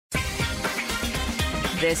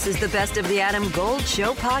This is the Best of the Adam Gold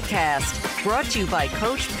Show podcast, brought to you by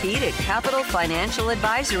Coach Pete at Capital Financial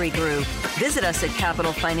Advisory Group. Visit us at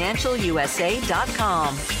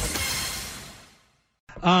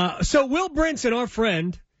capitalfinancialusa.com. So Will Brinson, our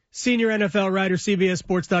friend, senior NFL writer,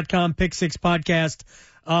 CBSSports.com, Pick Six podcast,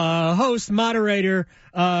 host, moderator,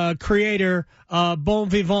 creator, bon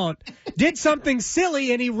vivant, did something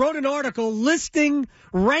silly, and he wrote an article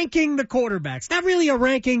ranking the quarterbacks. Not really a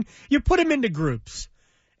ranking. You put them into groups.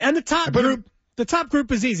 And the top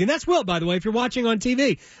group is easy. And that's Will, by the way, if you're watching on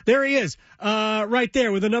TV. There he is, right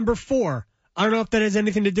there with the number 4. I don't know if that has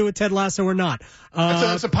anything to do with Ted Lasso or not.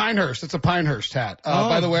 That's a Pinehurst. It's a Pinehurst hat.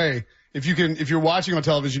 By the way, if you're watching on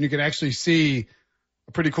television, you can actually see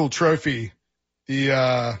a pretty cool trophy.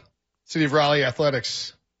 The City of Raleigh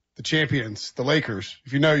Athletics, the champions, the Lakers.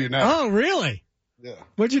 If you know, you know. Oh, really? Yeah.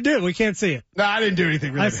 What'd you do? We can't see it. No, I didn't do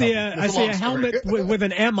anything really. I see a helmet with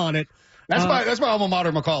an M on it. That's my alma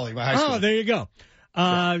mater, Macaulay, my high school. Oh, there you go.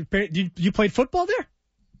 You played football there?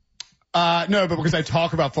 No, but because I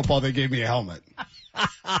talk about football, they gave me a helmet.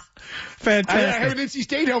 Fantastic. I have an NC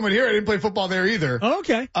State helmet here. I didn't play football there either. Oh,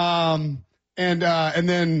 okay. And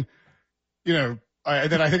then, then I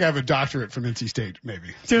think I have a doctorate from NC State,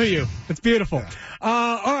 maybe. Do you? It's beautiful.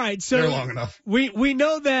 Yeah. All right. So they're long enough. We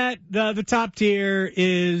know that the top tier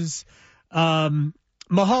is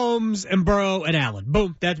Mahomes and Burrow and Allen.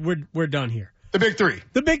 Boom. We're done here. The big three.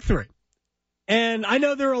 The big three. And I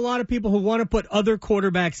know there are a lot of people who want to put other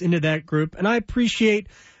quarterbacks into that group, and I appreciate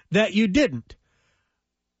that you didn't.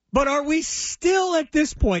 But are we still at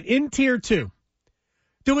this point in tier 2?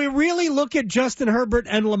 Do we really look at Justin Herbert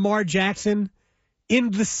and Lamar Jackson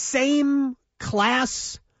in the same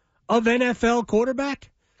class of NFL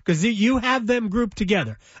quarterback? Because you have them grouped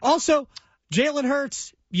together. Also, Jalen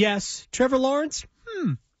Hurts, yes. Trevor Lawrence,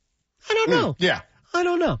 I don't know. Yeah. I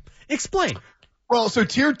don't know. Explain. Well, so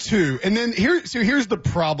tier 2, and then here's the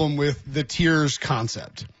problem with the tiers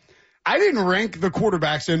concept. I didn't rank the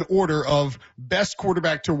quarterbacks in order of best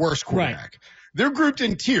quarterback to worst quarterback. Right. They're grouped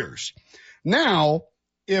in tiers. Now,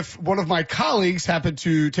 if one of my colleagues happened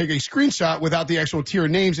to take a screenshot without the actual tier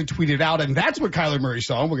names and tweet it out, and that's what Kyler Murray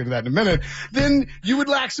saw, and we'll get to that in a minute, then you would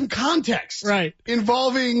lack some context. Right.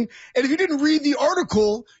 Involving, and if you didn't read the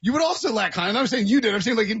article, you would also lack context. I'm saying you did. I'm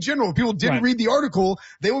saying like in general, if people didn't read the article,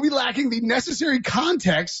 they will be lacking the necessary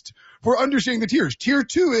context for understanding the tiers. Tier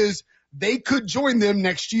 2 is they could join them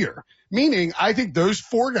next year. Meaning, I think those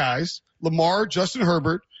 4 guys, Lamar, Justin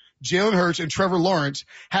Herbert, Jalen Hurts, and Trevor Lawrence,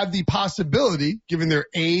 have the possibility, given their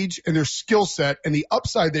age and their skill set and the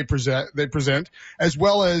upside they present, as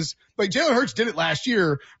well as, like, Jalen Hurts did it last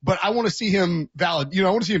year, but I want to see him I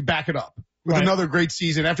want to see him back it up with another great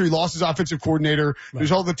season after he lost his offensive coordinator. Right.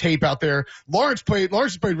 There's all the tape out there. Lawrence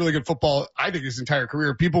has played really good football, I think, his entire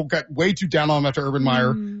career. People got way too down on him after Urban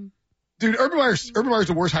Meyer. Dude, Urban Meyer's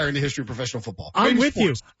the worst hire in the history of professional football. I'm with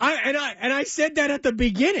you. I said that at the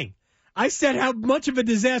beginning. I said how much of a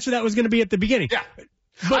disaster that was going to be at the beginning. Yeah.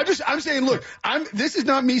 But I'm saying, look, this is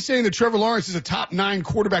not me saying that Trevor Lawrence is a top 9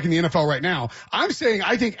 quarterback in the NFL right now. I'm saying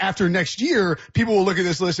I think after next year, people will look at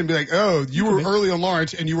this list and be like, oh, you were early on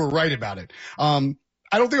Lawrence and you were right about it. I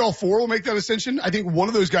don't think all 4 will make that ascension. I think one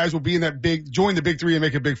of those guys will be in that join the big 3 and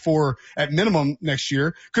make a big 4 at minimum next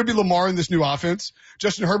year. Could be Lamar in this new offense.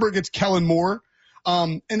 Justin Herbert gets Kellen Moore.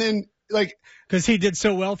 And then because he did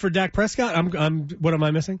so well for Dak Prescott. What am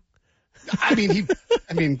I missing?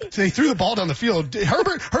 they threw the ball down the field.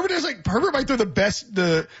 Herbert might throw the best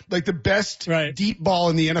deep ball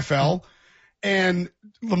in the NFL. And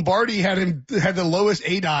Lombardi had the lowest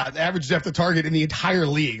ADOT, average depth of target, in the entire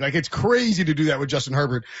league. Like, it's crazy to do that with Justin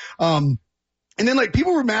Herbert. And then, like,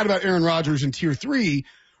 people were mad about Aaron Rodgers in tier 3.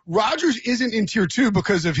 Rodgers isn't in tier 2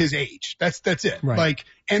 because of his age. That's it. Right. Like,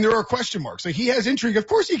 and there are question marks. Like, he has intrigue. Of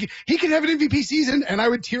course he can have an MVP season, and I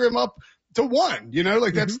would tier him up to 1,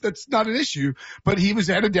 that's not an issue, but he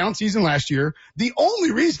had a down season last year. The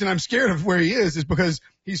only reason I'm scared of where he is because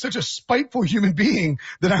he's such a spiteful human being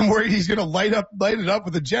that I'm worried he's going to light it up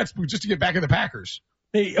with the Jets just to get back in the Packers.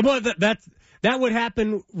 Well, that would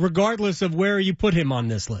happen regardless of where you put him on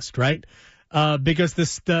this list, right? Because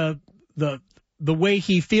the way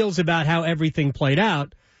he feels about how everything played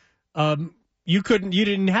out, you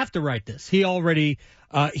didn't have to write this. He already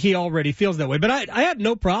feels that way. But I have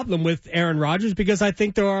no problem with Aaron Rodgers because I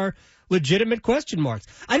think there are legitimate question marks.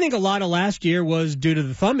 I think a lot of last year was due to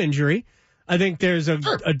the thumb injury. I think there's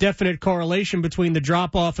a definite correlation between the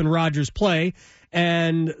drop-off in Rodgers' play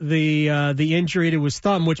and the injury to his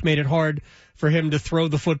thumb, which made it hard for him to throw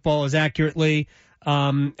the football as accurately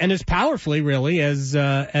and as powerfully, really,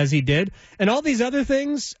 as he did. And all these other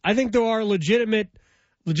things, I think there are legitimate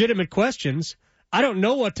questions. I don't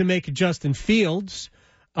know what to make of Justin Fields.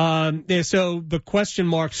 So the question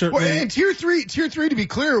mark certainly. Well, and tier three, to be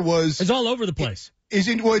clear, is all over the place.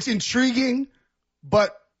 It's intriguing,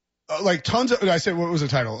 but like tons of. I said, what was the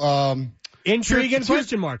title? Intrigue and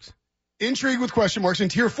question marks. Intrigue with question marks,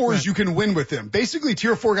 and tier 4 is you can win with them. Basically,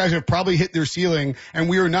 tier 4 guys have probably hit their ceiling, and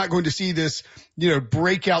we are not going to see this,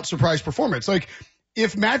 breakout surprise performance. Like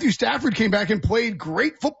if Matthew Stafford came back and played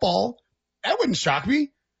great football, that wouldn't shock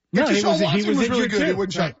me. No, if Deshaun Watson was really good, too. it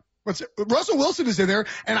wouldn't shock me. Russell Wilson is in there,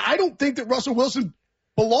 and I don't think that Russell Wilson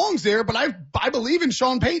belongs there, but I believe in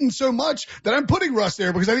Sean Payton so much that I'm putting Russ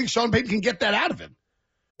there because I think Sean Payton can get that out of him.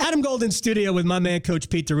 Adam Gold in studio with my man, Coach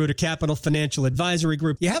Pete DeRuiter, Capital Financial Advisory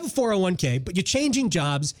Group. You have a 401k, but you're changing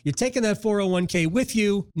jobs. You're taking that 401k with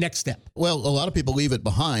you. Next step. Well, a lot of people leave it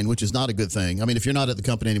behind, which is not a good thing. I mean, if you're not at the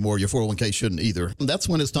company anymore, your 401k shouldn't either. And that's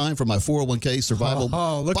when it's time for my 401k survival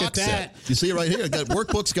look box at that. set. You see it right here. I got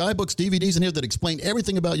workbooks, guidebooks, DVDs in here that explain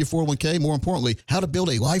everything about your 401k. More importantly, how to build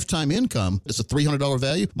a lifetime income. It's a $300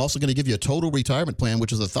 value. I'm also going to give you a total retirement plan,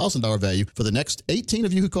 which is a $1,000 value for the next 18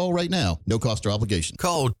 of you who call right now. No cost or obligation.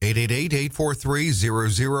 Call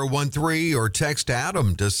 888-843-0013 or text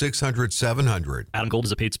Adam to 600-700. Adam Gold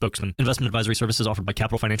is a paid spokesman. Investment advisory services offered by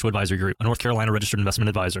Capital Financial Advisory Group, a North Carolina registered investment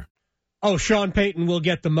advisor. Oh, Sean Payton will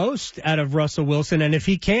get the most out of Russell Wilson, and if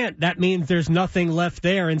he can't, that means there's nothing left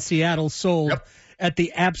there, and Seattle sold at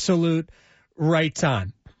the absolute right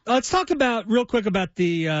time. Let's talk real quick about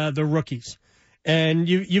the rookies. And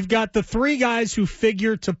you've got the three guys who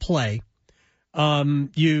figure to play.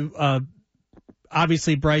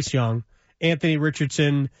 Obviously Bryce Young, Anthony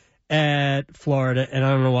Richardson at Florida, and I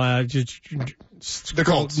don't know why I just the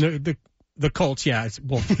Colts. The Colts, yeah.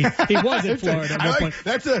 Well, he was in Florida. At one point.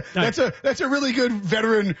 That's a really good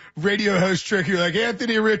veteran radio host trick. You're like,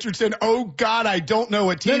 Anthony Richardson, oh, God, I don't know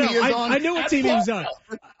what team he is on. I know what team he was on.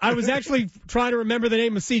 I was actually trying to remember the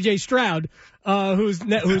name of C.J. Stroud, who's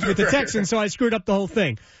with the Texans, so I screwed up the whole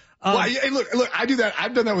thing. Hey, look, I do that.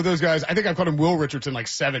 I've done that with those guys. I think I've called him Will Richardson like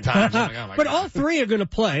 7 times. Like, oh but God. All three are going to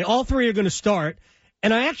play. All three are going to start.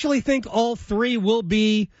 And I actually think all three will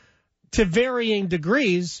be, to varying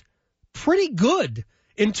degrees, pretty good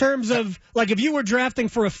in terms of, like, if you were drafting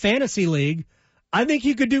for a fantasy league, I think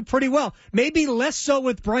you could do pretty well. Maybe less so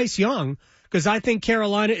with Bryce Young, because I think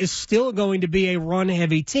Carolina is still going to be a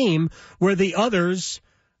run-heavy team where the others,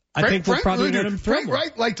 I think we'll probably let him throw. Frank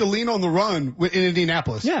Wright liked to lean on the run in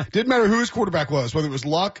Indianapolis. Yeah. Didn't matter who his quarterback was, whether it was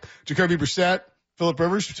Luck, Jacoby Brissett, Phillip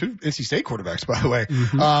Rivers, 2 NC State quarterbacks, by the way.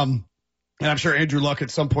 Mm-hmm. And I'm sure Andrew Luck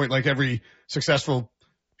at some point, like every successful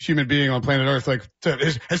human being on planet Earth, like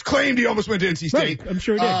has claimed he almost went to NC State. Right. I'm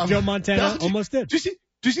sure he did. Joe Montana almost did. Do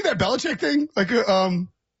you see that Belichick thing? Like, when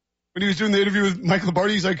he was doing the interview with Mike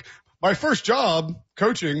Lombardi, he's like, my first job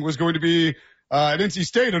coaching was going to be at NC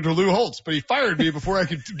State under Lou Holtz, but he fired me before I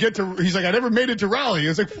could get to. He's like, I never made it to Raleigh. I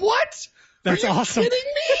was like, what? That's awesome. Kidding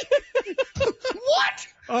me? What?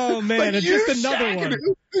 Oh man, like it's just another one.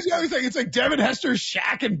 It's like Devin Hester,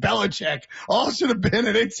 Shaq, and Belichick all should have been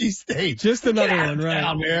at NC State. Just another one, right?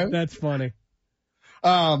 Down, man. That's funny.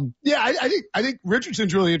 I think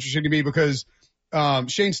Richardson's really interesting to me because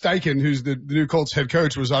Shane Steichen, who's the new Colts head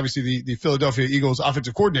coach, was obviously the Philadelphia Eagles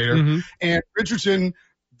offensive coordinator, and Richardson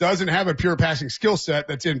doesn't have a pure passing skill set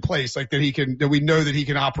that's in place, like that we know that he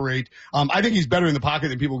can operate. I think he's better in the pocket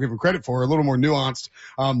than people give him credit for, a little more nuanced.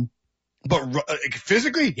 But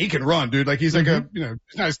physically, he can run, dude. Like he's like he's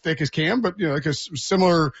not as thick as Cam, but like a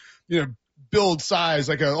similar, build size,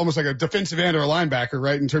 like almost like a defensive end or a linebacker,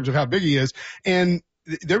 right? In terms of how big he is. And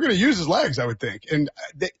they're going to use his legs, I would think. And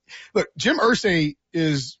look, Jim Irsay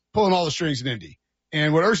is pulling all the strings in Indy,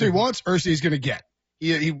 and what Irsay wants, Irsay's going to get.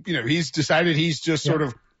 He's decided he's just sort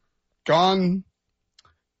of gone.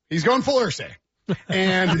 He's gone full Irsay,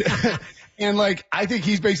 and and like I think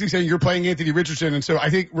he's basically saying you're playing Anthony Richardson, and so I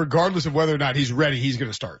think regardless of whether or not he's ready, he's going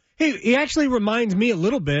to start. He actually reminds me a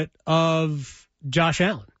little bit of Josh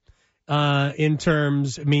Allen. In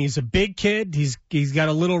terms, I mean, he's a big kid. He's got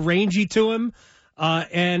a little rangy to him.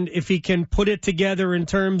 And if he can put it together in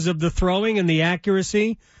terms of the throwing and the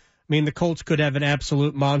accuracy, I mean, the Colts could have an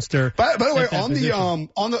absolute monster. By the way,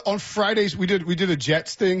 on Fridays, we did a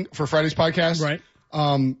Jets thing for Friday's podcast. Right.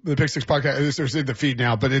 The Pick Six podcast, it's in the feed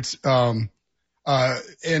now, but it's, and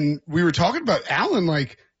we were talking about Allen,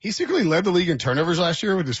 like, he secretly led the league in turnovers last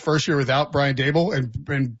year with his first year without Brian Dable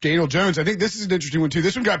and Daniel Jones. I think this is an interesting one, too.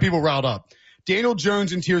 This one got people riled up. Daniel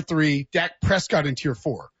Jones in Tier 3, Dak Prescott in Tier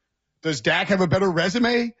 4. Does Dak have a better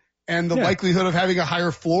resume and the likelihood of having a higher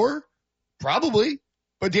floor? Probably.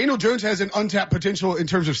 But Daniel Jones has an untapped potential in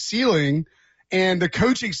terms of ceiling, and the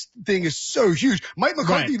coaching thing is so huge. Mike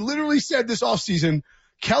McCarthy literally said this offseason,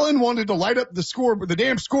 Kellen wanted to light up the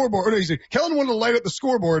damn scoreboard. Or no, he said, Kellen wanted to light up the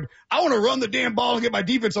scoreboard. I want to run the damn ball and get my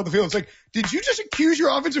defense on the field. It's like, did you just accuse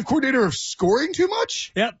your offensive coordinator of scoring too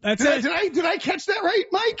much? Yep, that's it. Did I catch that right,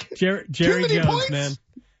 Mike? Jerry Jones, points? Man.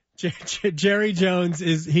 Jerry Jones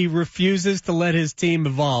he refuses to let his team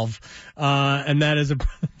evolve, and that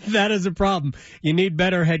is a problem. You need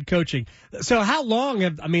better head coaching. So how long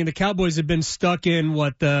the Cowboys have been stuck in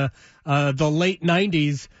the late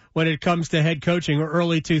 90s when it comes to head coaching, or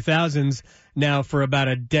early 2000s now for about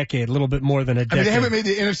a decade, a little bit more than a decade. They haven't made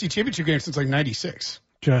the NFC Championship game since like 96.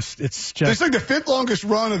 It's like the fifth longest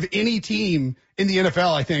run of any team in the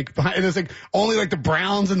NFL, I think. And it's like only like the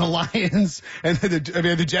Browns and the Lions, and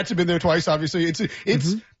the Jets have been there twice. Obviously,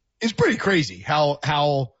 it's pretty crazy how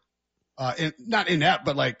not inept,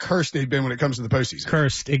 but like cursed they've been when it comes to the postseason.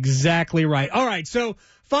 Cursed, exactly right. All right, so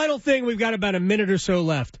final thing, we've got about a minute or so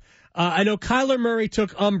left. I know Kyler Murray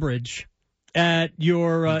took umbrage at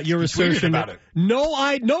your assertion about it.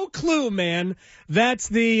 No clue, man. That's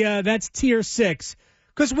tier 6.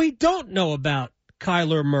 Because we don't know about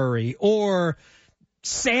Kyler Murray or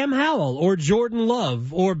Sam Howell or Jordan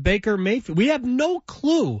Love or Baker Mayfield. We have no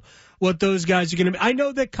clue what those guys are going to be. I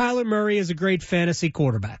know that Kyler Murray is a great fantasy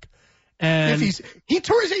quarterback. And he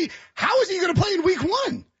tore his ACL. How is he going to play in week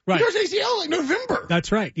 1? Right. He tore his ACL like November.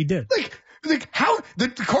 That's right. He did. Like how the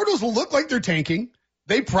Cardinals will look like they're tanking.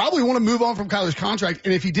 They probably want to move on from Kyler's contract,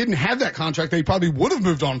 and if he didn't have that contract, they probably would have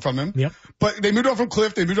moved on from him. Yep. But they moved on from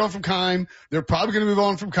Cliff. They moved on from Keim. They're probably going to move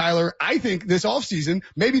on from Kyler. I think this offseason,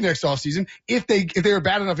 maybe next offseason, if they were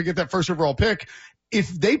bad enough to get that first overall pick, if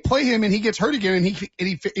they play him and he gets hurt again and he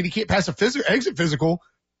can't pass a exit physical,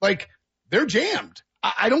 like they're jammed.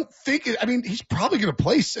 I don't think he's probably going to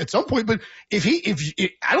play at some point, but I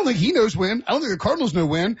don't think he knows when. I don't think the Cardinals know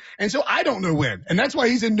when. And so I don't know when. And that's why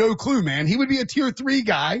he's in no clue, man. He would be a tier 3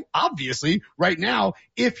 guy, obviously, right now,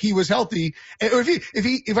 if he was healthy. Or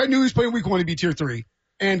if I knew he was playing week 1, he'd be tier 3.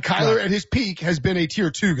 And Kyler at his peak has been a tier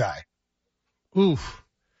 2 guy. Oof.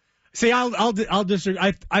 See, I'll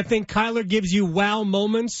disagree. I think Kyler gives you wow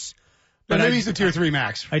moments. But maybe he's a tier 3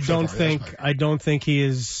 max. I don't think he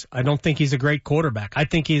is. I don't think he's a great quarterback. I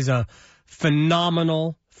think he's a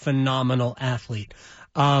phenomenal athlete.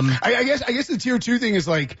 I guess the tier 2 thing is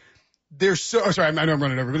like they're so. Oh, sorry, I know I'm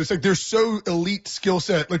running over, but it's like they're so elite skill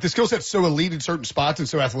set. Like the skill set's so elite in certain spots and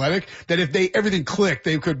so athletic that if everything clicked,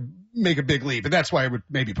 they could make a big leap. And that's why I would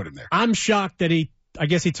maybe put him there. I'm shocked that I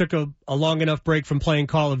guess he took a long enough break from playing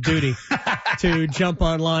Call of Duty to jump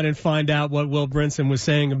online and find out what Will Brinson was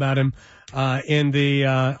saying about him on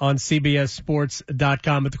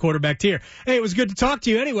CBSSports.com at the quarterback tier. Hey, it was good to talk to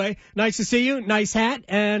you anyway. Nice to see you. Nice hat,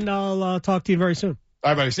 and I'll talk to you very soon.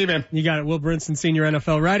 All right, buddy. See you, man. You got it. Will Brinson, senior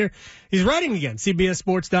NFL writer. He's writing again,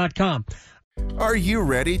 CBSSports.com. Are you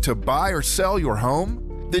ready to buy or sell your home?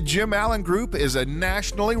 The Jim Allen Group is a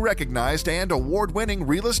nationally recognized and award-winning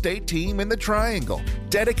real estate team in the Triangle,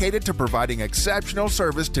 dedicated to providing exceptional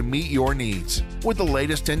service to meet your needs. With the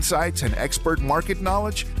latest insights and expert market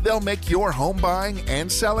knowledge, they'll make your home buying and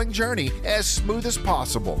selling journey as smooth as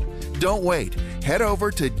possible. Don't wait. Head over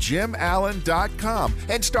to JimAllen.com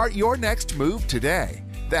and start your next move today.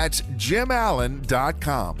 That's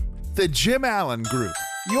JimAllen.com. The Jim Allen Group,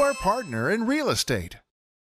 your partner in real estate.